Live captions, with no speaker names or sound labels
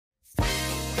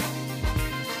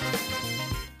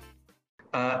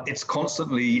It's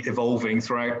constantly evolving.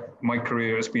 Throughout my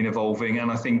career, it's been evolving.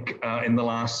 And I think in the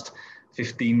last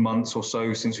 15 months or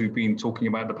so since we've been talking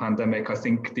about the pandemic, I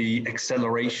think the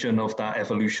acceleration of that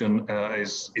evolution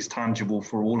is tangible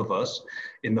for all of us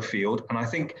in the field. And I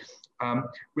think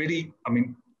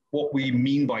what we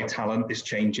mean by talent is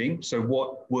changing. So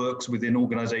what works within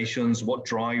organizations, what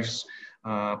drives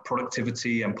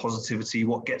productivity and positivity,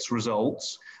 what gets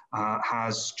results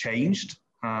has changed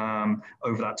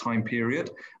over that time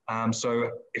period. So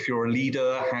if you're a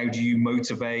leader, how do you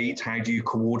motivate? How do you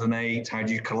coordinate? How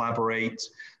do you collaborate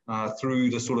through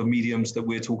the sort of mediums that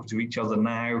we're talking to each other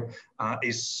now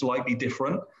is slightly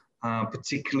different,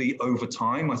 particularly over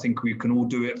time. I think we can all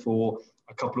do it for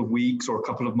a couple of weeks or a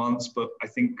couple of months, but I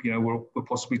think we're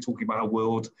possibly talking about a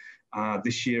world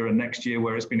this year and next year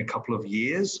where it's been a couple of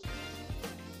years.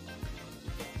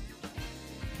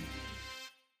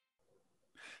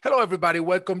 Hello, everybody.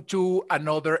 Welcome to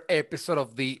another episode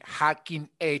of the Hacking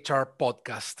HR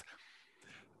podcast.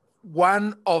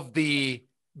 One of the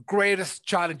greatest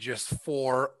challenges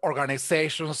for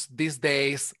organizations these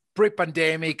days,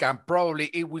 pre-pandemic, and probably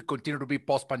it will continue to be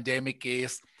post-pandemic,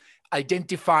 is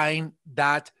identifying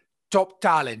that top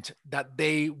talent that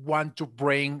they want to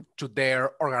bring to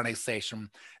their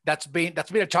organization. That's been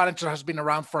a challenge that has been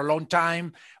around for a long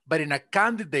time, but in a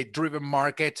candidate-driven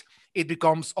market, it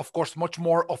becomes, of course, much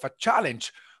more of a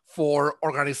challenge for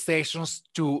organizations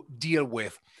to deal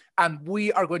with. And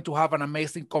we are going to have an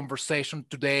amazing conversation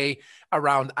today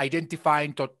around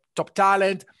identifying top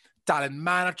talent, talent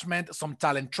management, some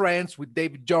talent trends with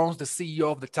David Jones, the CEO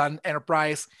of the Talent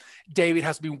Enterprise. David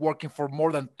has been working for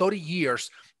more than 30 years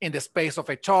in the space of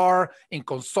HR, in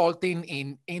consulting,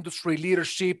 in industry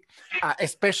leadership,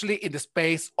 especially in the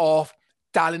space of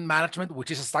talent management, which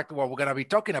is exactly what we're going to be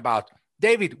talking about.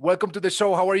 David, welcome to the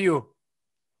show. How are you?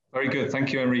 Very good.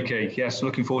 Thank you, Enrique. Yes,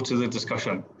 looking forward to the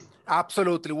discussion.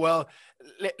 Absolutely. Well,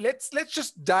 let's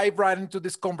just dive right into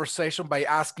this conversation by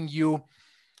asking you,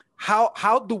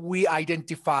 how do we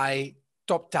identify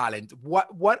top talent?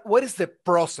 What is the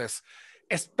process,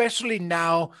 especially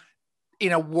now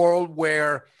in a world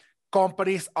where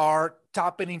companies are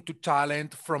tapping into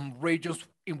talent from regions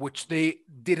in which they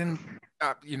didn't,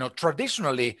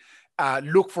 traditionally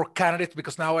look for candidates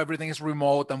because now everything is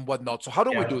remote and whatnot. So how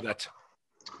do we do that?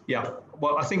 Yeah,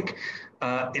 well, I think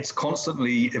it's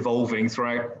constantly evolving.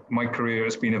 Throughout my career,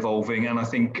 it's been evolving. And I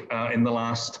think in the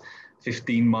last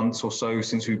 15 months or so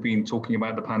since we've been talking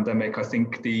about the pandemic, I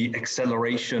think the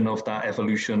acceleration of that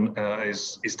evolution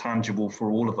is tangible for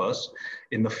all of us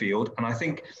in the field. And I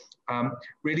think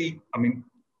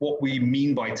what we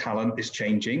mean by talent is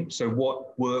changing. So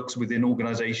what works within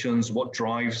organizations, what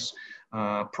drives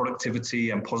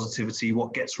productivity and positivity,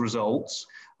 what gets results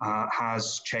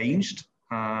has changed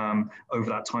over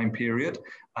that time period.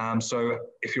 So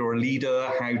if you're a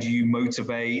leader, how do you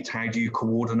motivate? How do you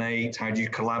coordinate? How do you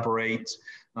collaborate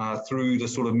through the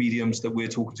sort of mediums that we're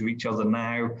talking to each other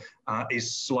now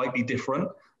is slightly different,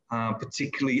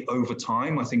 particularly over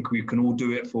time. I think we can all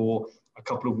do it for a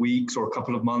couple of weeks or a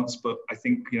couple of months, but I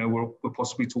think we're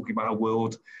possibly talking about a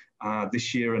world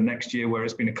this year and next year where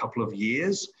it's been a couple of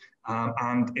years.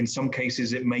 And in some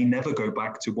cases, it may never go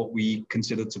back to what we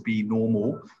consider to be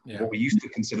normal, what we used to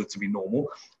consider to be normal.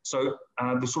 So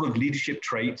the sort of leadership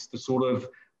traits, the sort of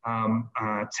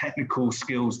technical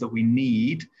skills that we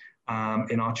need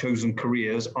in our chosen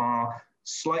careers are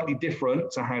slightly different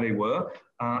to how they were.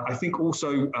 I think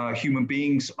also human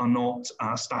beings are not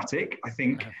static. I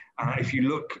think if you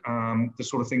look, the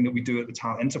sort of thing that we do at the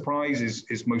Talent Enterprise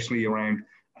is mostly around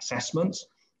assessments.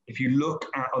 If you look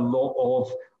at a lot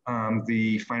of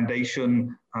the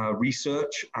foundation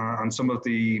research and some of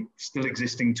the still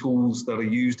existing tools that are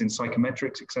used in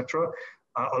psychometrics, etc.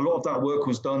 A lot of that work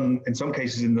was done in some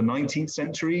cases in the 19th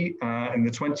century, in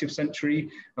the 20th century,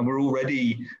 and we're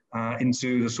already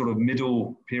into the sort of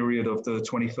middle period of the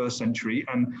 21st century.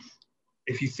 And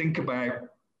if you think about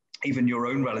even your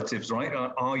own relatives, right?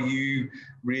 Are you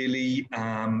really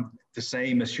the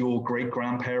same as your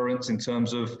great-grandparents in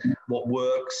terms of what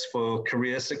works for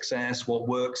career success, what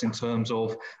works in terms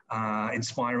of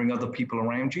inspiring other people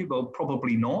around you? Well,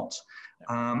 probably not.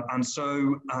 And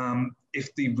so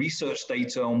if the research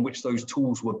data on which those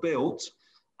tools were built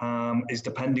is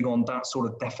depending on that sort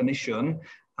of definition,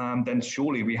 then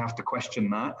surely we have to question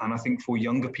that. And I think for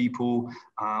younger people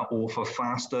or for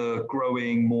faster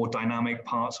growing, more dynamic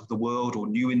parts of the world or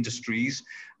new industries,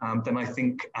 then I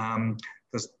think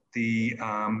the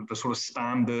sort of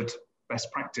standard best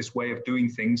practice way of doing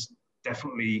things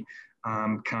definitely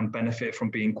can benefit from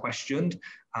being questioned.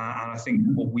 And I think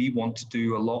what we want to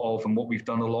do a lot of, and what we've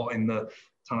done a lot in the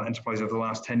Talent Enterprise over the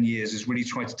last 10 years, is really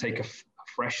try to take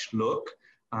fresh look.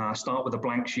 Start with a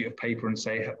blank sheet of paper and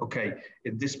say, okay,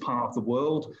 in this part of the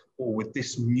world, or with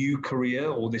this new career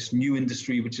or this new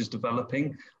industry which is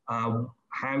developing,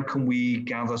 how can we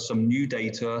gather some new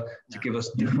data to give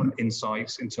us different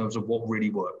insights in terms of what really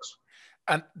works?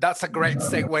 And that's a great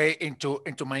segue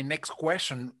into my next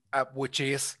question, which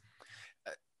is,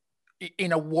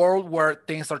 in a world where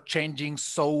things are changing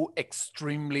so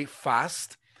extremely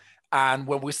fast, and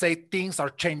when we say things are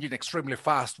changing extremely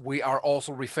fast, we are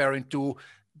also referring to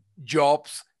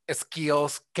jobs,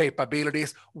 skills,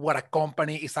 capabilities, what a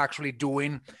company is actually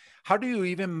doing. How do you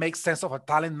even make sense of a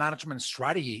talent management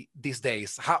strategy these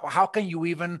days? How can you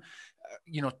even,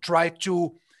 try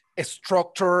to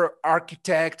structure,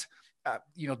 architect,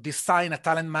 design a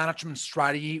talent management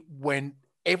strategy when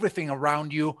everything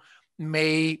around you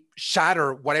may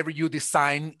shatter whatever you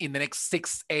design in the next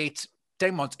 6, 8,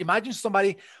 10 months? Imagine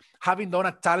somebody having done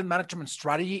a talent management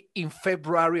strategy in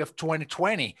February of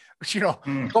 2020,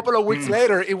 a couple of weeks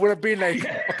later, it would have been like,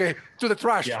 okay, to the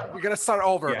trash. We got to start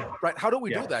over, right? How do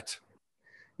we do that?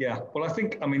 Yeah, well,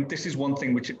 I mean, this is one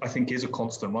thing which I think is a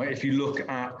constant, right? If you look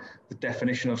at the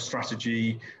definition of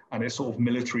strategy and its sort of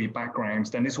military backgrounds,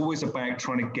 then it's always about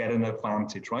trying to get an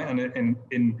advantage, right? And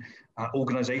in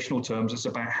organizational terms, it's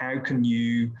about how can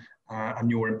you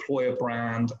and your employer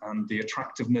brand and the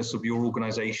attractiveness of your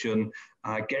organization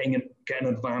get an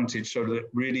advantage so that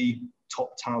really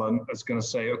top talent is going to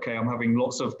say, okay, I'm having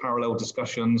lots of parallel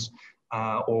discussions,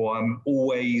 or I'm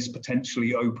always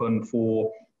potentially open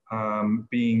for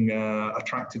being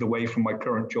attracted away from my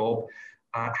current job.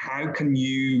 How can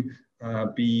you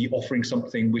be offering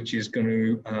something which is going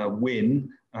to win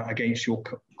against your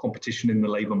competition in the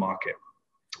labor market?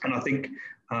 And I think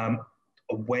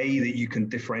a way that you can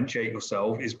differentiate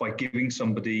yourself is by giving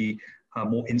somebody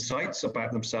more insights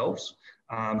about themselves.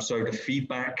 So the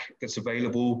feedback that's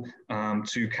available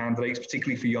to candidates,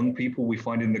 particularly for young people, we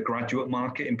find in the graduate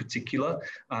market in particular,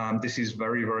 this is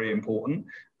very, very important.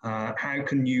 How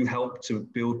can you help to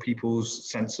build people's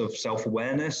sense of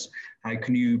self-awareness? How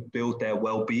can you build their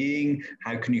well-being?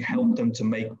 How can you help them to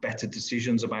make better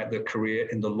decisions about their career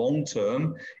in the long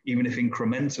term, even if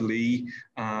incrementally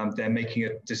they're making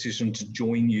a decision to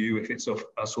join you, if it's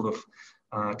a sort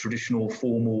of traditional,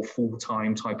 formal,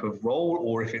 full-time type of role,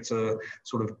 or if it's a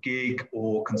sort of gig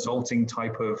or consulting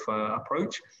type of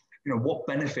approach. What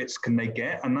benefits can they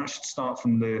get? And that should start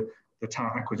from the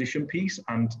talent acquisition piece.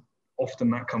 And often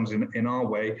that comes in our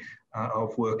way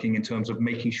of working in terms of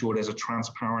making sure there's a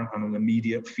transparent and an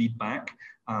immediate feedback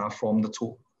from the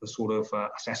sort of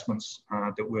assessments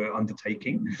that we're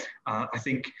undertaking. I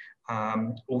think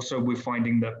also we're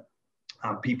finding that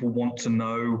people want to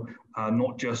know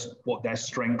not just what their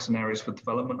strengths and areas for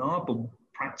development are, but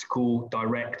practical,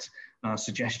 direct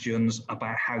suggestions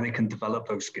about how they can develop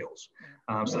those skills.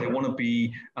 So they want to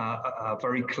be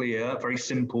very clear, very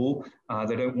simple.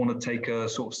 They don't want to take a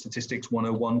sort of statistics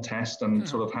 101 test and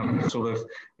sort of have sort of,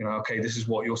 okay, this is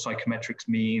what your psychometrics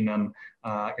mean, and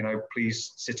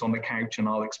please sit on the couch and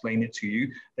I'll explain it to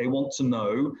you. They want to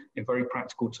know in very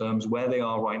practical terms where they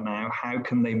are right now, how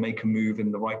can they make a move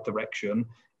in the right direction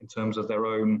in terms of their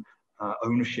own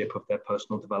ownership of their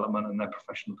personal development and their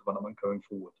professional development going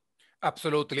forward.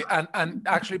 Absolutely. And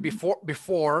actually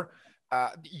before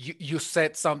you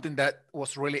said something that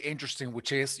was really interesting,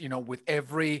 which is, with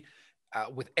every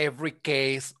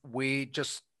case, we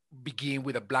just begin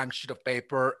with a blank sheet of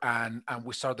paper and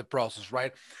we start the process,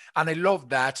 right? And I love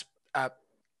that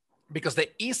because the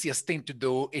easiest thing to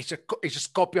do is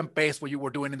just copy and paste what you were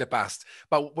doing in the past.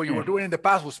 But what you were doing in the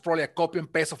past was probably a copy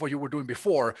and paste of what you were doing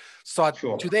before. So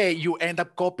today you end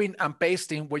up copying and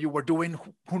pasting what you were doing,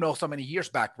 who knows how many years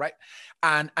back, right?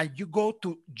 And you go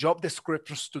to job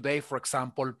descriptions today, for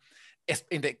example,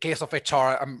 in the case of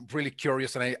HR, I'm really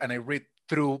curious and I read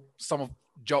through some of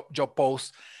job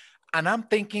posts. And I'm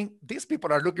thinking, these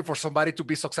people are looking for somebody to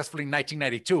be successful in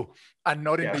 1992 and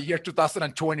not in the year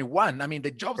 2021. I mean,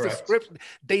 the job description,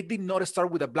 they did not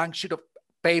start with a blank sheet of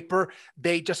paper.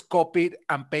 They just copied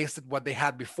and pasted what they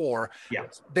had before.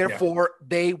 Therefore,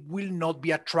 they will not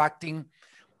be attracting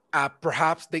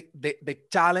perhaps the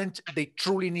talent they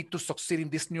truly need to succeed in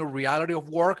this new reality of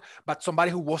work, but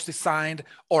somebody who was designed,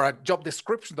 or a job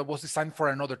description that was designed for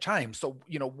another time. So,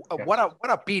 what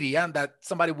a pity, and that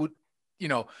somebody would,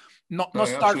 not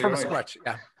start from scratch.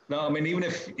 Yeah. No, I mean, even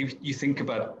if you think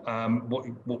about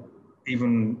what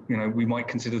even we might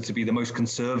consider to be the most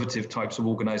conservative types of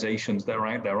organizations that are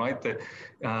out there, right? That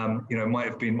might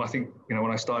have been, I think,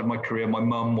 when I started my career, my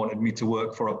mum wanted me to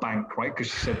work for a bank, right? Because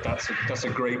she said that's a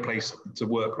great place to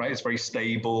work, right? It's very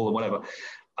stable or whatever.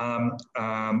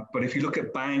 But if you look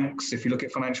at banks, if you look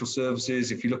at financial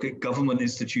services, if you look at government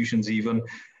institutions even,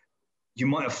 you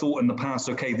might have thought in the past,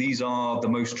 okay, these are the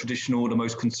most traditional, the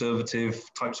most conservative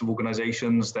types of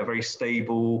organizations. They're very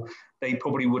stable. They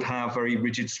probably would have very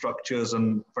rigid structures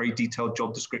and very detailed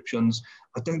job descriptions.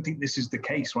 I don't think this is the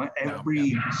case, right?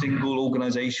 Every single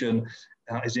organization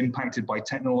is impacted by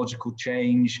technological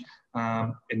change.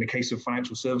 In the case of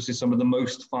financial services, some of the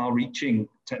most far-reaching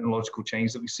technological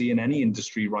change that we see in any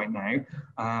industry right now.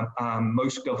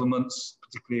 Most governments,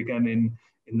 particularly again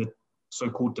in the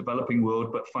so-called developing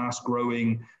world, but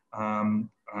fast-growing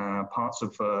parts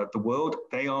of the world,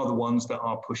 they are the ones that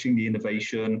are pushing the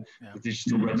innovation, the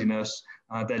digital readiness.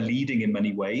 They're leading in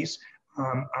many ways.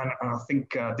 And I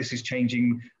think this is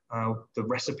changing the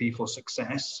recipe for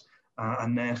success,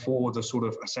 and therefore the sort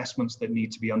of assessments that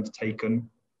need to be undertaken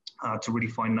to really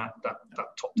find that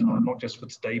top talent, not just for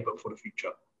today, but for the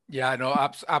future. Yeah, no,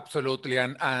 absolutely.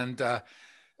 And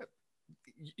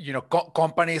you know,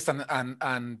 companies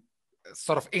and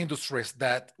sort of industries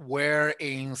that were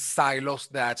in silos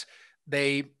that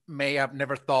they may have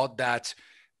never thought that,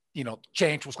 you know,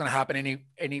 change was going to happen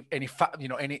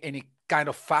any kind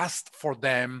of fast for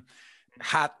them,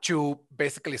 had to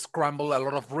basically scramble a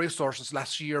lot of resources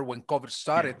last year when COVID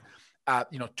started,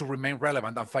 you know, to remain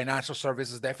relevant. And financial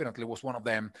services definitely was one of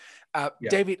them.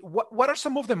 David, what are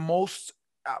some of the most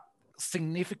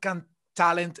significant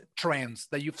talent trends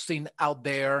that you've seen out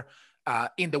there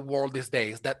in the world these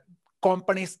days that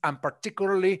companies and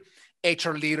particularly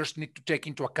HR leaders need to take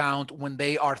into account when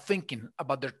they are thinking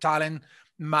about their talent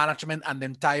management and the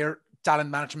entire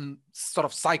talent management sort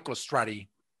of cycle strategy?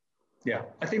 Yeah,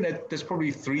 I think that there's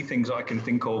probably three things I can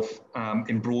think of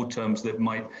in broad terms that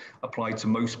might apply to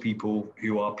most people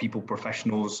who are people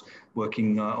professionals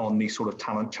working on these sort of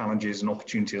talent challenges and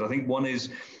opportunities. I think one is,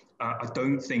 I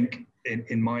don't think,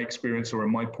 in my experience or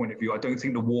in my point of view, I don't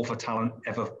think the war for talent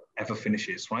ever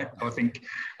finishes, right? I think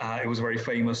it was a very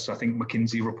famous, I think,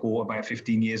 McKinsey report about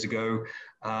 15 years ago.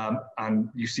 And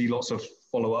you see lots of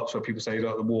follow-ups where people say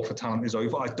that the war for talent is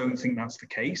over. I don't think that's the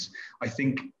case. I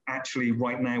think actually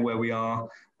right now where we are,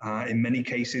 in many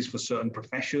cases for certain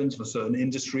professions, for certain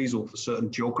industries or for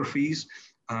certain geographies,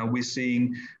 we're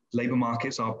seeing labor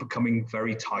markets are becoming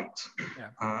very tight.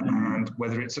 And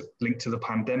whether it's linked to the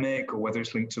pandemic or whether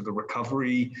it's linked to the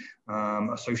recovery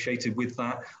associated with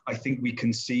that, I think we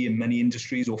can see in many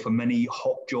industries or for many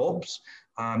hot jobs,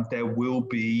 there will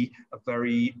be a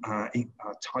very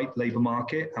tight labor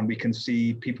market, and we can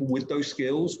see people with those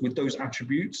skills, with those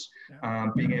attributes,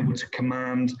 being able to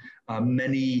command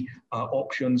many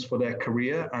options for their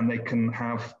career, and they can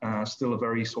have still a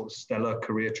very sort of stellar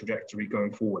career trajectory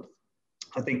going forward.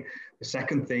 I think the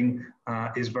second thing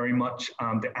is very much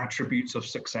the attributes of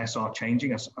success are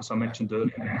changing, as I mentioned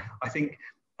earlier. I think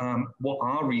what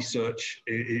our research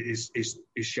is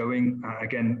showing,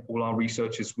 again, all our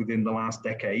research is within the last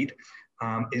decade,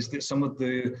 is that some of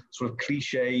the sort of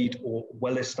cliched or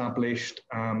well-established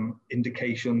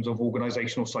indications of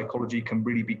organizational psychology can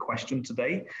really be questioned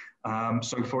today.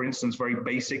 So for instance, very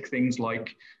basic things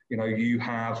like, you know, you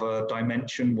have a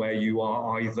dimension where you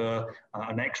are either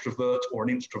an extrovert or an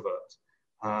introvert.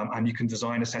 And you can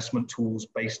design assessment tools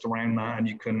based around that, and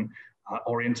you can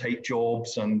orientate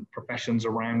jobs and professions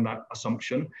around that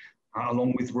assumption,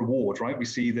 along with reward, right? We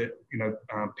see that, you know,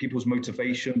 people's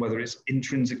motivation, whether it's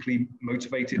intrinsically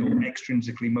motivated or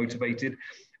extrinsically motivated,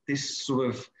 this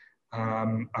sort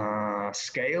of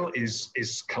scale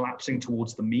is collapsing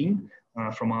towards the mean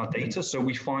from our data. So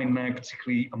we find now,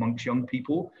 particularly amongst young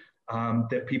people,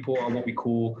 that people are what we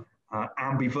call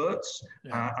ambiverts,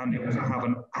 and they also have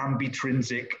an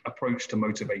ambitrinsic approach to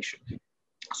motivation.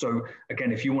 So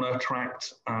again, if you want to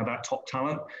attract that top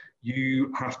talent,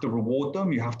 you have to reward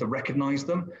them, you have to recognize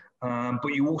them,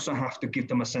 but you also have to give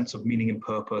them a sense of meaning and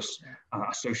purpose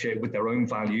associated with their own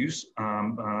values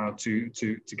to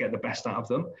get the best out of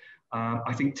them.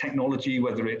 I think technology,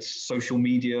 whether it's social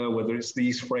media, whether it's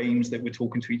these frames that we're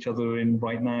talking to each other in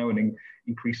right now and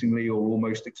increasingly or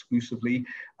almost exclusively,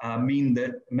 mean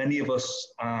that many of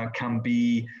us can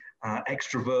be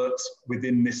extroverts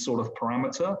within this sort of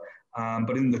parameter.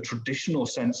 But in the traditional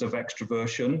sense of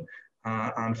extroversion,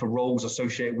 and for roles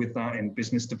associated with that in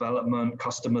business development,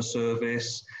 customer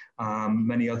service,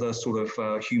 many other sort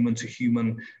of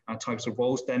human-to-human types of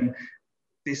roles, then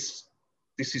this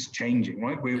is changing,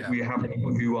 right? We have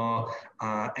people who are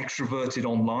extroverted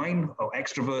online or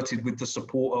extroverted with the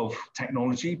support of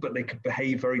technology, but they could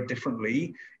behave very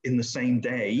differently in the same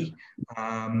day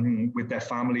with their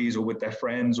families or with their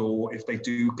friends, or if they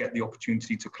do get the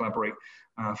opportunity to collaborate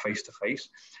face to face.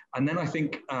 And then I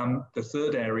think the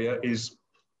third area is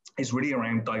is really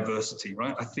around diversity,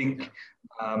 right? I think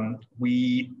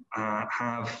we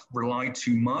have relied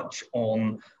too much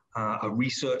on a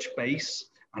research base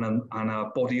and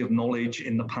a body of knowledge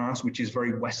in the past, which is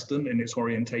very Western in its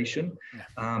orientation.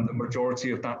 Yeah. The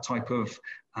majority of that type of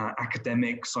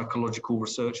academic psychological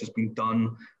research has been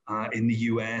done in the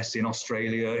US, in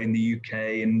Australia, in the UK,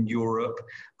 in Europe.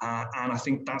 And I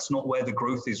think that's not where the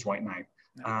growth is right now.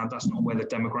 That's not where the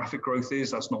demographic growth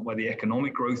is. That's not where the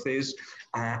economic growth is.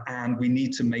 And we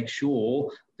need to make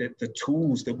sure that the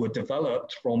tools that were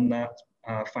developed from that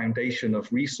foundation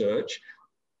of research,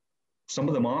 some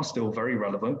of them are still very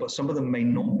relevant, but some of them may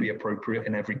not be appropriate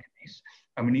in every case.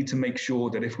 And we need to make sure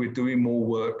that if we're doing more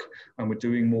work and we're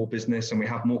doing more business and we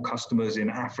have more customers in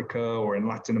Africa or in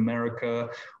Latin America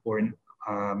or in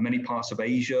many parts of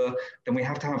Asia, then we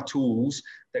have to have tools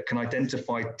that can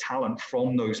identify talent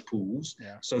from those pools,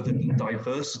 so that the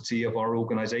diversity of our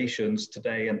organizations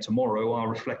today and tomorrow are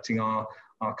reflecting our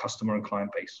customer and client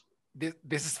base.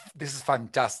 This is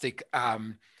fantastic.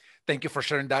 Thank you for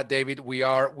sharing that, David. We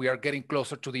are getting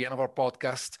closer to the end of our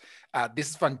podcast. This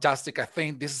is fantastic. I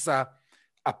think this is a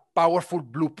powerful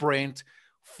blueprint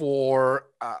for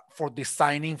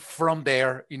designing from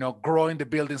there, growing the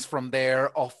buildings from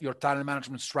there of your talent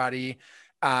management strategy.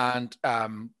 And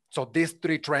so these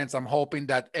three trends, I'm hoping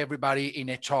that everybody in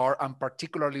HR, and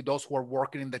particularly those who are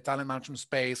working in the talent management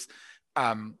space,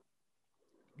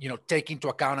 take into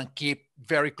account and keep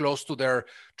very close to their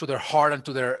heart and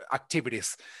to their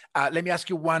activities. Let me ask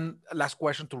you one last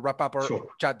question to wrap up our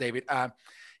chat, David.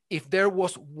 If there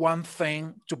was one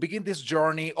thing to begin this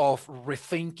journey of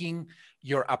rethinking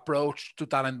your approach to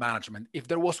talent management, if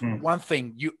there was one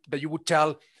thing that you would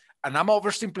tell, and I'm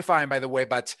oversimplifying, by the way,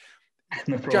 but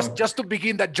no just to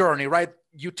begin that journey, right?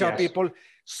 You tell people,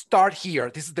 start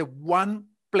here. This is the one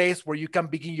place where you can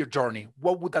begin your journey.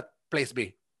 What would that place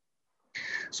be?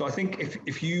 So I think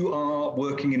if you are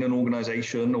working in an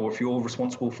organization, or if you're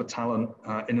responsible for talent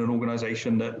in an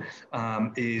organization that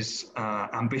is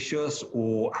ambitious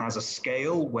or has a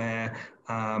scale where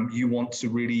you want to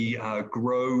really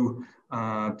grow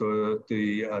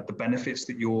the benefits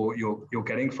that you're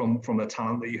getting from the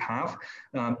talent that you have,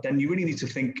 then you really need to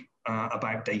think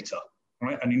about data,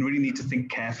 right? And you really need to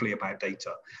think carefully about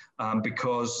data,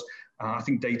 because I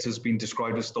think data has been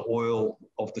described as the oil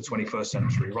of the 21st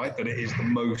century, right? That it is the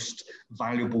most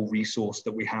valuable resource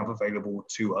that we have available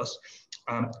to us.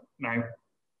 Now,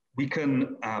 we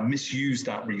can misuse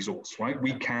that resource, right?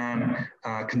 We can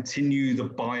continue the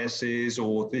biases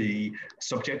or the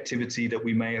subjectivity that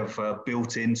we may have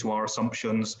built into our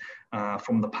assumptions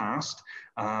from the past.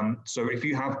 So if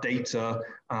you have data,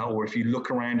 or if you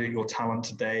look around at your talent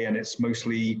today and it's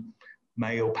mostly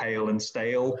male, pale, and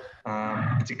stale,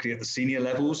 particularly at the senior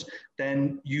levels,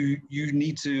 then you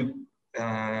need to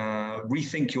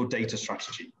rethink your data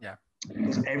strategy. Yeah.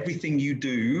 Because everything you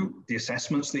do, the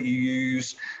assessments that you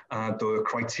use, the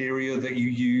criteria that you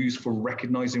use for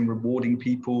recognizing, rewarding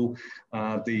people,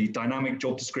 the dynamic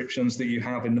job descriptions that you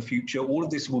have in the future, all of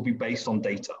this will be based on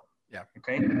data. Yeah.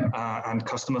 Okay. And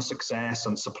customer success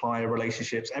and supplier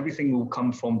relationships, everything will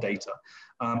come from data.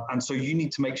 And so you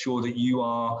need to make sure that you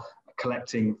are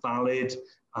collecting valid,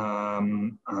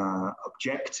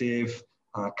 objective,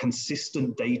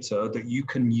 consistent data that you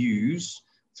can use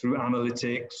through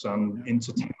analytics and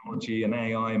into technology and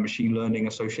AI and machine learning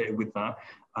associated with that,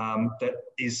 that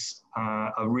is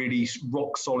a really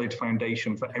rock solid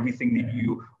foundation for everything that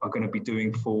you are going to be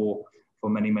doing for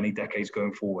many, many decades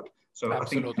going forward. So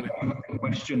absolutely. I think you have to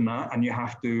question that, and you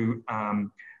have to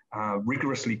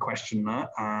rigorously question that.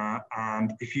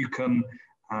 And if you can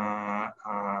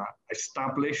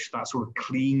establish that sort of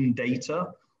clean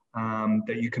data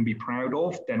that you can be proud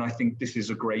of, then I think this is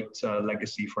a great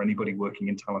legacy for anybody working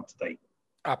in talent today.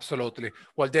 Absolutely.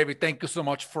 Well, David, thank you so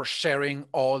much for sharing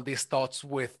all these thoughts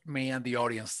with me and the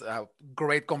audience.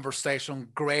 Great conversation,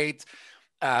 great,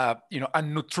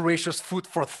 and nutritious food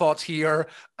for thought here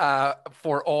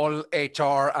for all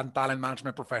HR and talent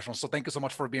management professionals. So thank you so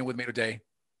much for being with me today.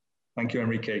 Thank you,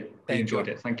 Enrique. I enjoyed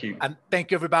it. Thank you. And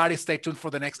thank you, everybody. Stay tuned for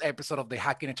the next episode of the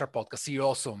Hacking HR podcast. See you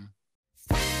all soon.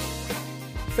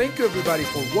 Thank you, everybody,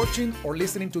 for watching or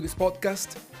listening to this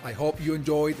podcast. I hope you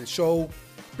enjoyed the show.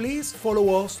 Please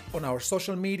follow us on our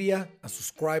social media and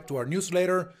subscribe to our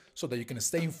newsletter so that you can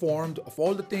stay informed of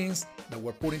all the things that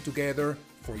we're putting together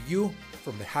for you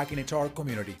from the Hacking HR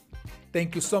community.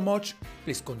 Thank you so much.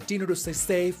 Please continue to stay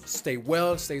safe, stay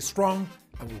well, stay strong,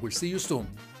 and we will see you soon.